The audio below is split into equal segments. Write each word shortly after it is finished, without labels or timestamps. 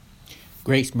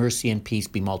Grace, mercy, and peace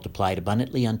be multiplied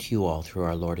abundantly unto you all through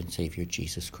our Lord and Savior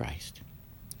Jesus Christ.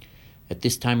 At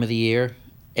this time of the year,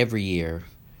 every year,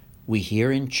 we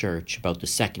hear in church about the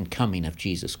second coming of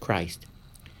Jesus Christ.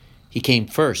 He came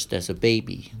first as a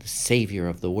baby, the Savior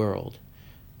of the world,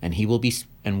 and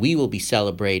we will be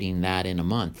celebrating that in a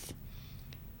month.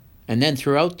 And then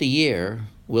throughout the year,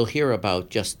 we'll hear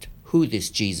about just who this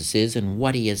Jesus is and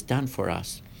what he has done for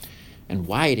us, and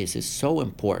why it is so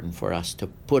important for us to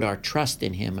put our trust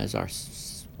in him as our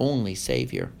only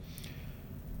Savior.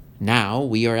 Now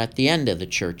we are at the end of the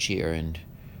church year, and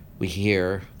we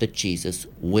hear that Jesus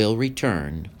will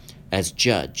return as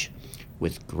judge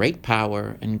with great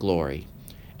power and glory,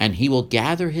 and he will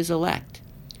gather his elect,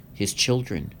 his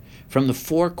children, from the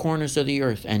four corners of the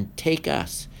earth and take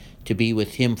us to be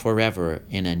with him forever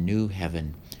in a new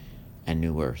heaven and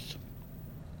new earth.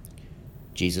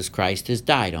 Jesus Christ has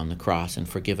died on the cross and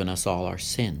forgiven us all our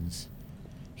sins.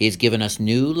 He has given us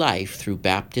new life through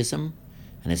baptism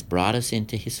and has brought us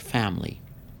into his family.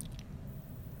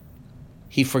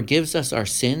 He forgives us our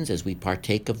sins as we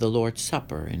partake of the Lord's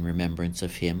Supper in remembrance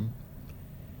of him.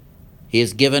 He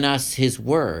has given us his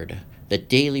word that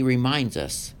daily reminds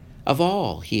us of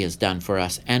all he has done for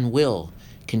us and will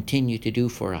continue to do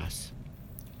for us.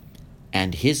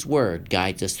 And his word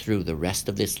guides us through the rest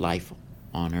of this life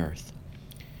on earth.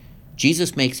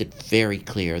 Jesus makes it very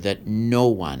clear that no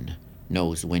one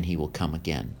knows when he will come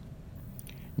again.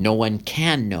 No one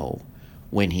can know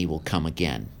when he will come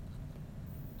again.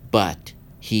 But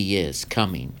he is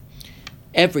coming.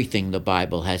 Everything the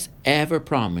Bible has ever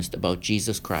promised about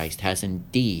Jesus Christ has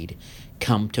indeed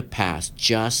come to pass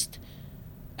just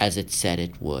as it said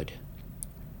it would.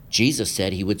 Jesus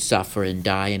said he would suffer and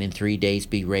die and in 3 days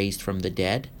be raised from the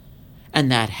dead,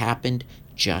 and that happened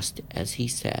just as he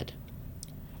said.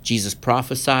 Jesus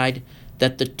prophesied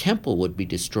that the temple would be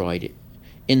destroyed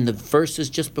in the verses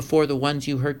just before the ones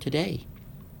you heard today.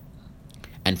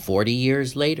 And 40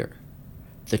 years later,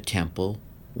 the temple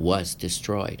was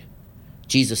destroyed.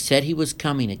 Jesus said he was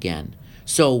coming again,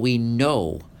 so we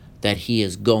know that he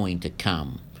is going to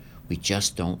come. We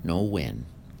just don't know when.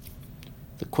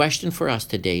 The question for us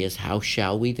today is, how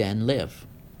shall we then live?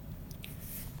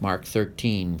 Mark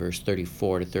 13, verse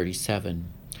 34 to 37.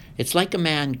 It's like a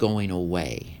man going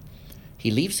away. He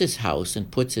leaves his house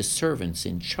and puts his servants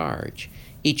in charge,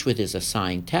 each with his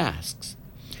assigned tasks,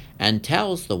 and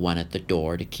tells the one at the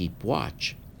door to keep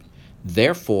watch.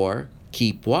 Therefore,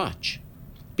 keep watch,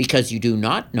 because you do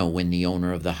not know when the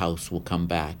owner of the house will come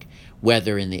back,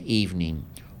 whether in the evening,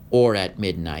 or at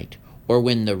midnight, or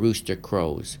when the rooster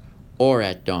crows, or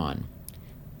at dawn.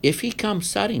 If he comes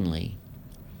suddenly,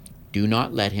 do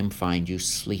not let him find you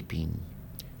sleeping.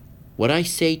 What I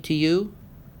say to you,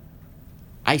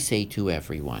 I say to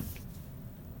everyone,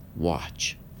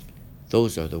 watch.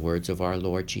 Those are the words of our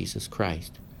Lord Jesus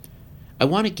Christ. I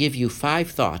want to give you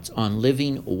 5 thoughts on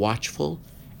living watchful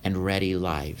and ready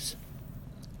lives.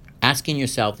 Asking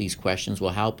yourself these questions will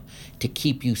help to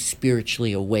keep you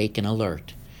spiritually awake and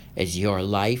alert as you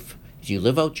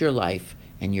live out your life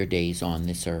and your days on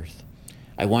this earth.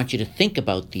 I want you to think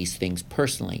about these things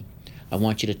personally. I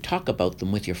want you to talk about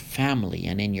them with your family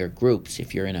and in your groups,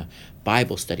 if you're in a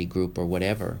Bible study group or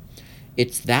whatever.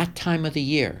 It's that time of the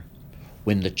year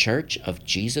when the Church of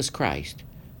Jesus Christ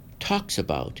talks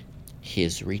about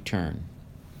his return.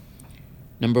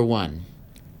 Number 1,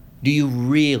 do you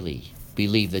really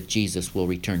believe that Jesus will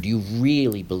return? Do you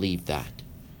really believe that?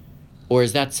 Or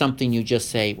is that something you just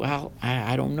say, well,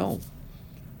 I don't know?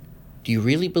 Do you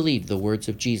really believe the words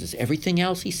of Jesus? Everything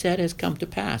else he said has come to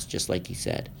pass, just like he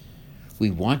said. We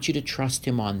want you to trust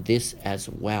him on this as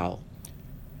well.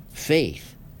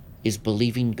 Faith is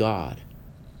believing God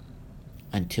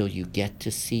until you get to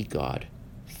see God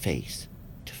face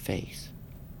to face.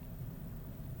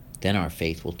 Then our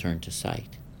faith will turn to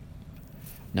sight.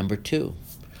 Number 2,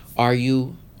 are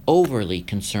you overly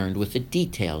concerned with the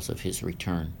details of his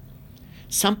return?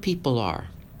 Some people are.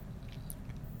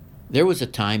 There was a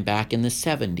time back in the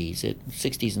 60s and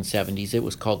 70s, it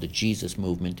was called the Jesus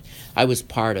Movement. I was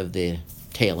part of the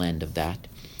tail end of that.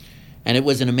 And it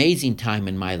was an amazing time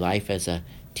in my life as a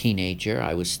teenager.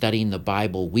 I was studying the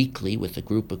Bible weekly with a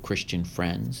group of Christian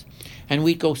friends. And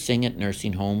we'd go sing at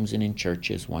nursing homes and in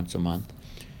churches once a month.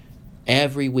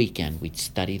 Every weekend we'd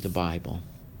study the Bible.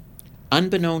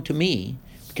 Unbeknown to me,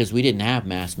 because we didn't have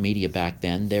mass media back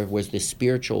then, there was this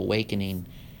spiritual awakening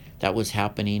that was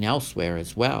happening elsewhere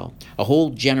as well. A whole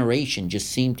generation just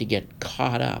seemed to get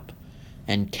caught up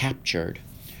and captured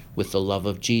with the love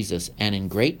of Jesus, and in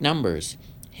great numbers,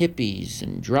 hippies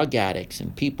and drug addicts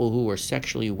and people who were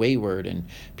sexually wayward and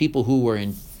people who were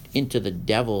into the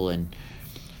devil and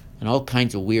and all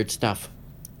kinds of weird stuff.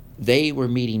 They were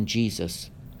meeting Jesus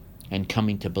and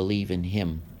coming to believe in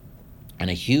him. And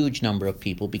a huge number of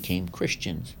people became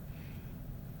Christians.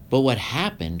 But what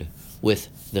happened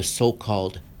with the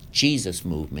so-called Jesus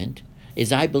movement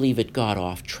is I believe it got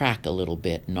off track a little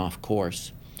bit and off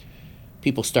course.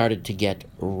 People started to get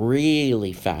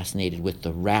really fascinated with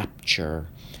the rapture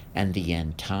and the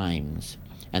end times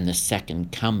and the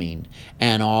second coming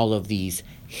and all of these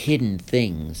hidden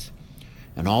things.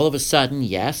 And all of a sudden,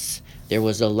 yes, there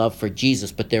was a love for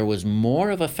Jesus, but there was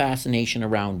more of a fascination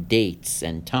around dates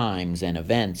and times and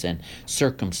events and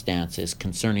circumstances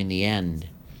concerning the end.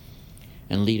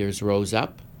 And leaders rose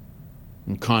up,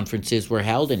 and conferences were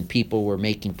held, and people were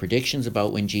making predictions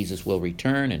about when Jesus will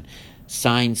return, and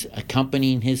signs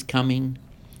accompanying his coming.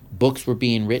 Books were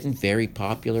being written, very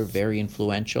popular, very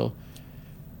influential.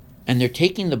 And they're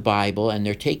taking the Bible and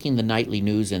they're taking the nightly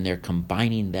news and they're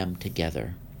combining them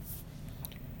together.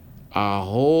 A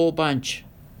whole bunch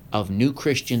of new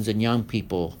Christians and young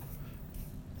people,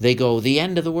 they go, the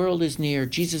end of the world is near.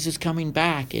 Jesus is coming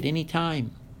back at any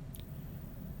time.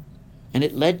 And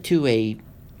it led to a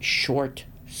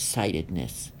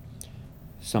short-sightedness.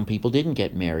 Some people didn't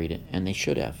get married, and they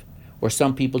should have. Or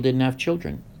some people didn't have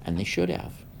children, and they should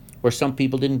have. Or some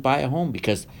people didn't buy a home,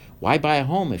 because why buy a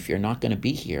home if you're not going to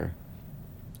be here?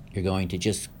 You're going to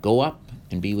just go up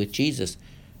and be with Jesus.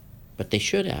 But they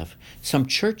should have. Some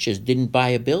churches didn't buy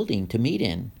a building to meet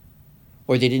in.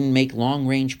 Or they didn't make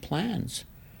long-range plans.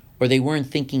 Or they weren't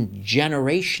thinking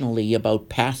generationally about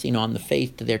passing on the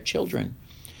faith to their children.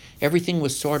 Everything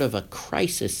was sort of a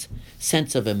crisis,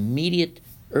 sense of immediate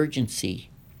urgency.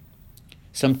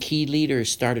 Some key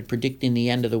leaders started predicting the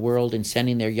end of the world and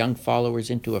sending their young followers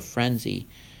into a frenzy.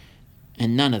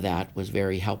 And none of that was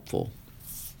very helpful.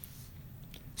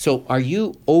 So are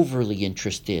you overly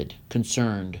interested,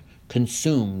 concerned,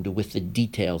 consumed with the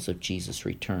details of Jesus'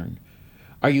 return?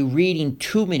 Are you reading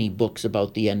too many books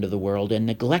about the end of the world and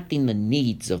neglecting the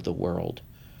needs of the world?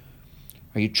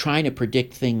 Are you trying to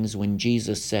predict things when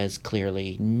Jesus says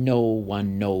clearly, no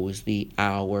one knows the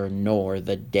hour nor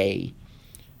the day?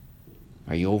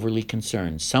 Are you overly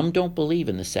concerned? Some don't believe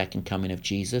in the second coming of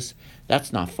Jesus.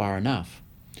 That's not far enough.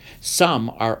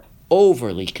 Some are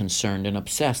overly concerned and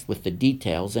obsessed with the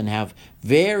details and have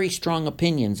very strong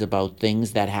opinions about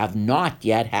things that have not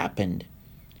yet happened.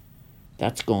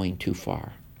 That's going too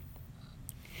far.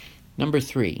 Number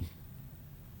 3,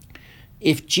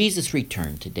 if Jesus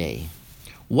returned today,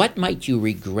 what might you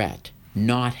regret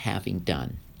not having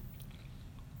done?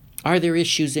 Are there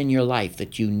issues in your life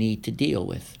that you need to deal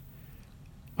with?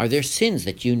 Are there sins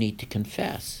that you need to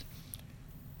confess?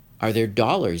 Are there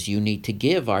dollars you need to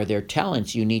give? Are there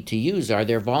talents you need to use? Are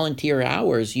there volunteer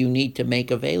hours you need to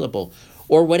make available?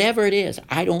 Or whatever it is.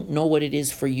 I don't know what it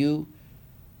is for you,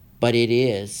 but it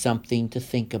is something to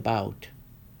think about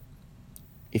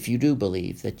if you do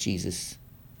believe that Jesus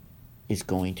is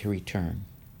going to return.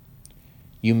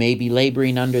 You may be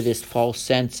laboring under this false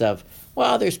sense of,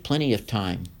 well, there's plenty of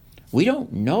time. We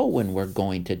don't know when we're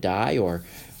going to die or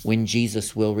when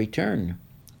Jesus will return.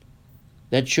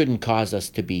 That shouldn't cause us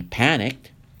to be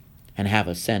panicked and have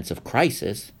a sense of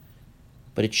crisis,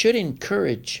 but it should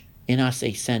encourage in us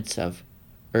a sense of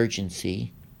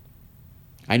urgency.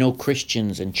 I know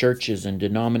Christians and churches and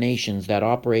denominations that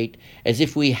operate as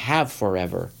if we have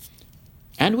forever,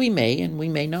 and we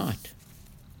may not.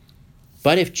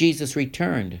 But if Jesus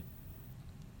returned,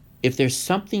 if there's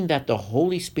something that the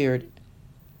Holy Spirit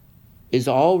is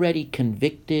already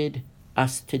convicted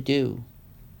us to do,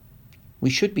 we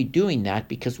should be doing that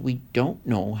because we don't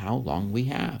know how long we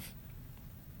have.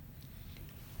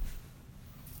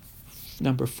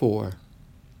 Number 4,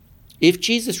 if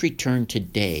Jesus returned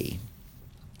today,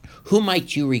 who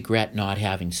might you regret not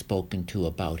having spoken to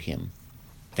about him?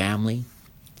 Family,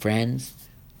 friends,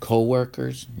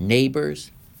 co-workers,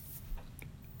 neighbors,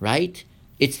 right?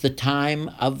 It's the time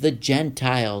of the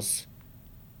Gentiles.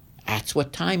 That's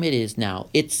what time it is now.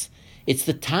 It's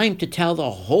the time to tell the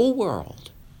whole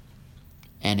world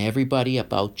and everybody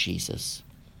about Jesus.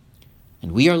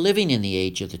 And we are living in the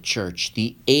age of the church,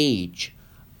 the age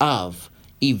of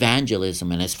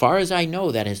evangelism. And as far as I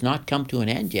know, that has not come to an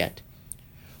end yet.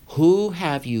 Who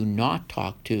have you not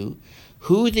talked to?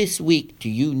 Who this week do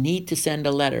you need to send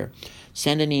a letter,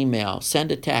 send an email,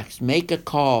 send a text, make a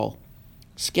call,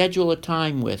 schedule a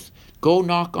time with, go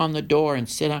knock on the door and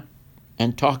sit up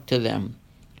and talk to them?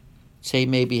 Say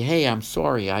maybe, hey, I'm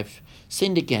sorry, I've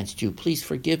sinned against you. Please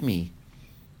forgive me.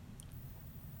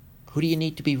 Who do you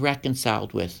need to be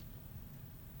reconciled with?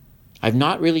 I've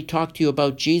not really talked to you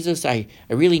about Jesus. I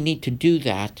really need to do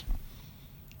that.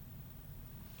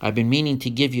 I've been meaning to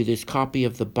give you this copy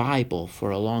of the Bible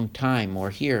for a long time, or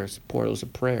here's Portals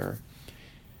of Prayer.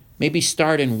 Maybe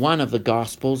start in one of the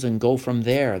Gospels and go from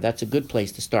there. That's a good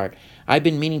place to start. I've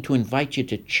been meaning to invite you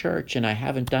to church, and I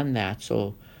haven't done that,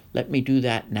 so let me do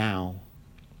that now.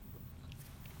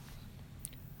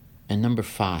 And number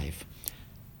 5,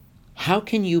 how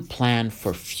can you plan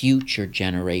for future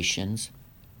generations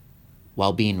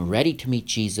while being ready to meet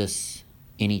Jesus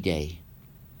any day?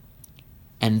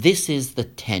 And this is the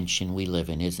tension we live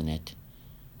in, isn't it?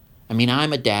 I mean,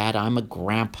 I'm a dad, I'm a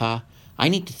grandpa. I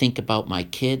need to think about my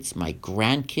kids, my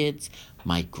grandkids,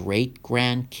 my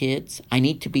great-grandkids. I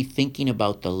need to be thinking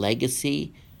about the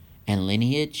legacy and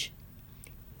lineage.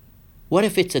 What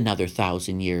if it's another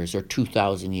 1,000 years or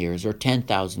 2,000 years or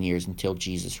 10,000 years until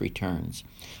Jesus returns?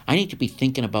 I need to be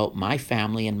thinking about my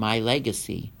family and my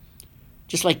legacy,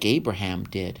 just like Abraham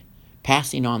did,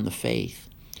 passing on the faith.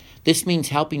 This means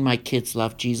helping my kids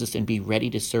love Jesus and be ready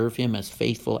to serve him as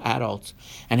faithful adults,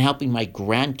 and helping my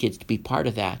grandkids to be part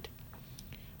of that.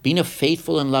 Being a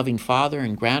faithful and loving father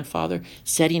and grandfather,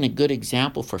 setting a good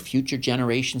example for future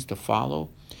generations to follow,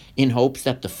 in hopes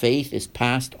that the faith is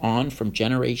passed on from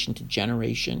generation to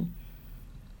generation.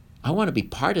 I want to be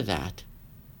part of that.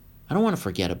 I don't want to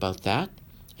forget about that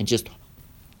and just,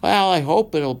 well, I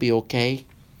hope it'll be okay.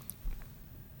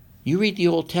 You read the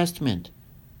Old Testament.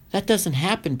 That doesn't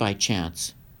happen by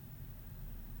chance,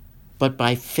 but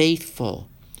by faithful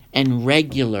and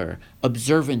regular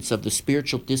observance of the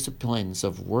spiritual disciplines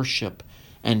of worship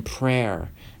and prayer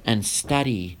and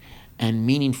study and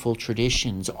meaningful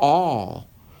traditions, all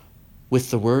with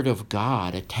the Word of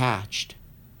God attached.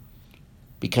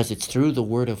 Because it's through the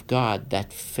Word of God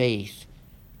that faith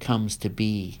comes to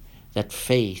be, that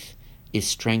faith is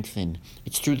strengthened.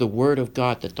 It's through the Word of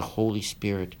God that the Holy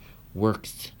Spirit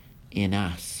works in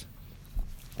us.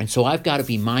 And so I've got to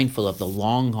be mindful of the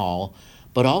long haul,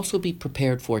 but also be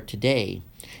prepared for today.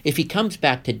 If he comes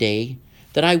back today,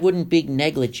 that I wouldn't be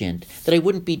negligent, that I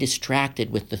wouldn't be distracted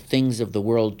with the things of the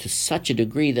world to such a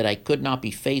degree that I could not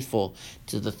be faithful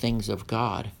to the things of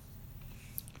God.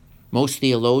 Most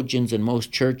theologians and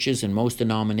most churches and most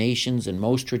denominations and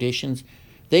most traditions,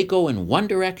 they go in one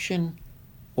direction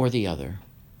or the other.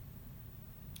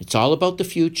 It's all about the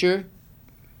future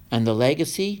and the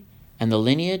legacy and the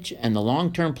lineage and the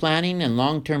long-term planning and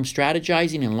long-term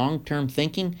strategizing and long-term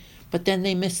thinking, but then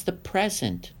they miss the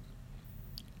present.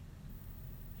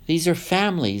 These are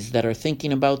families that are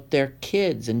thinking about their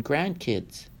kids and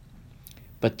grandkids,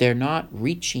 but they're not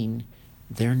reaching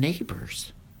their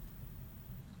neighbors.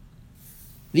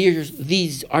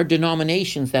 These are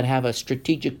denominations that have a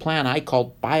strategic plan I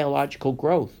call biological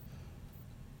growth,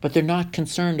 but they're not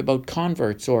concerned about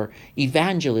converts or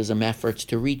evangelism efforts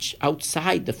to reach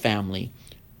outside the family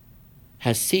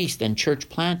has ceased and church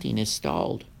planting is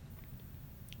stalled.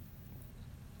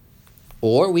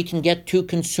 Or we can get too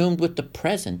consumed with the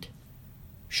present.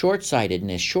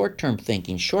 Short-sightedness, short-term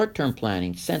thinking, short-term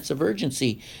planning, sense of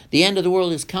urgency. The end of the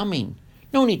world is coming.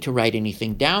 No need to write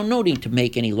anything down. No need to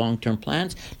make any long-term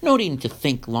plans. No need to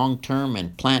think long-term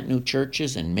and plant new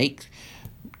churches and make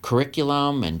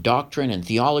curriculum and doctrine and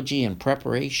theology and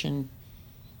preparation.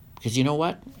 Because you know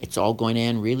what? It's all going to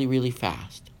end really, really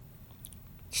fast.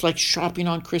 It's like shopping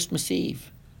on Christmas Eve.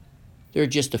 There are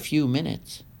just a few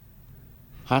minutes.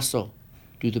 Hustle.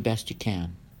 Do the best you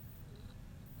can.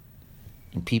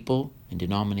 And people and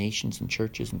denominations and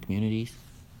churches and communities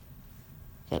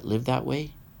that live that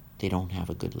way, they don't have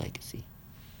a good legacy.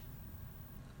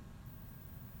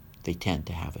 They tend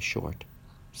to have a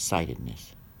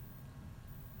short-sightedness.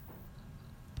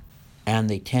 And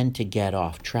they tend to get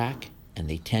off track, and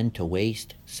they tend to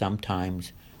waste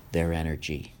sometimes their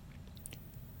energy.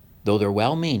 Though they're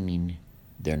well-meaning,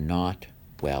 they're not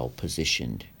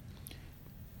well-positioned.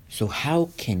 So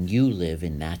how can you live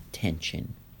in that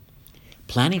tension?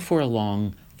 Planning for a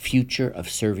long future of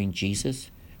serving Jesus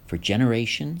for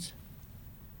generations,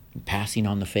 and passing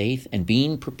on the faith, and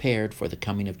being prepared for the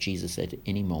coming of Jesus at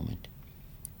any moment.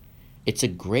 It's a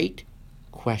great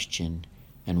question,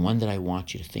 and one that I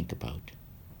want you to think about.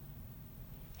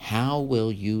 How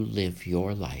will you live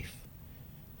your life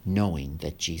knowing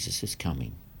that Jesus is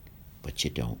coming, but you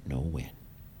don't know when?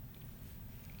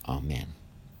 Amen.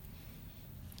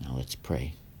 Now let's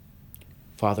pray.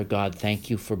 Father God,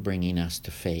 thank you for bringing us to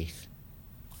faith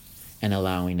and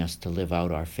allowing us to live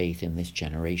out our faith in this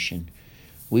generation.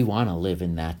 We want to live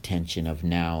in that tension of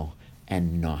now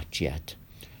and not yet.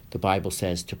 The Bible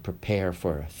says to prepare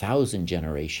for 1,000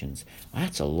 generations.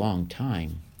 That's a long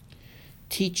time.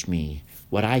 Teach me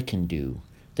what I can do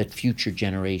that future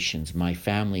generations, my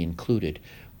family included,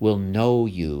 will know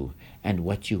you and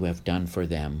what you have done for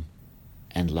them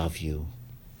and love you.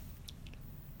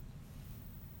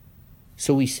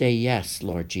 So we say, yes,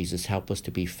 Lord Jesus, help us to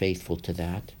be faithful to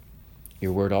that.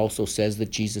 Your word also says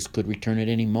that Jesus could return at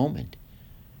any moment,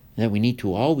 and that we need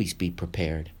to always be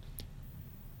prepared.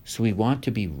 So we want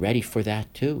to be ready for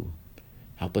that too.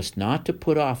 Help us not to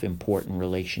put off important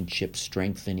relationship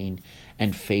strengthening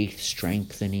and faith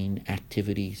strengthening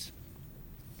activities.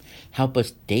 Help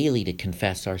us daily to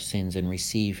confess our sins and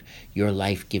receive your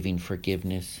life-giving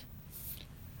forgiveness.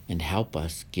 And help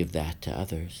us give that to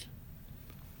others.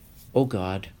 Oh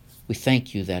God, we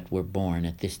thank you that we're born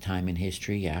at this time in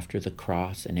history after the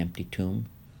cross and empty tomb,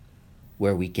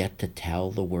 where we get to tell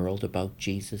the world about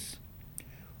Jesus.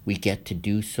 We get to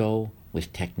do so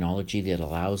with technology that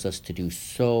allows us to do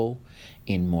so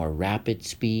in more rapid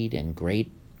speed and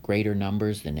greater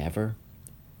numbers than ever.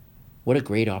 What a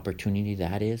great opportunity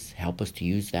that is. Help us to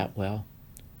use that well.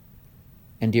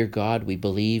 And dear God, we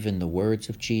believe in the words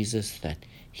of Jesus that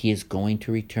he is going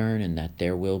to return and that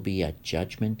there will be a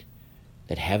judgment,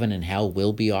 that heaven and hell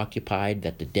will be occupied,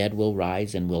 that the dead will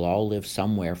rise and we'll all live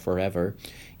somewhere forever,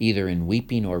 either in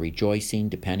weeping or rejoicing,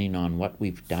 depending on what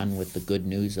we've done with the good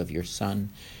news of your Son,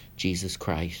 Jesus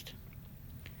Christ.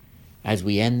 As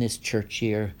we end this church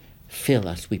year, fill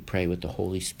us, we pray, with the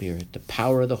Holy Spirit, the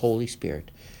power of the Holy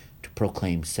Spirit, to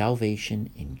proclaim salvation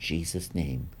in Jesus'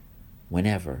 name,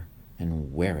 whenever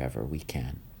and wherever we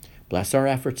can. Bless our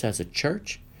efforts as a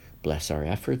church. Bless our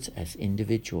efforts as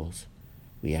individuals.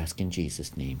 We ask in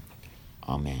Jesus' name.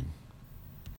 Amen.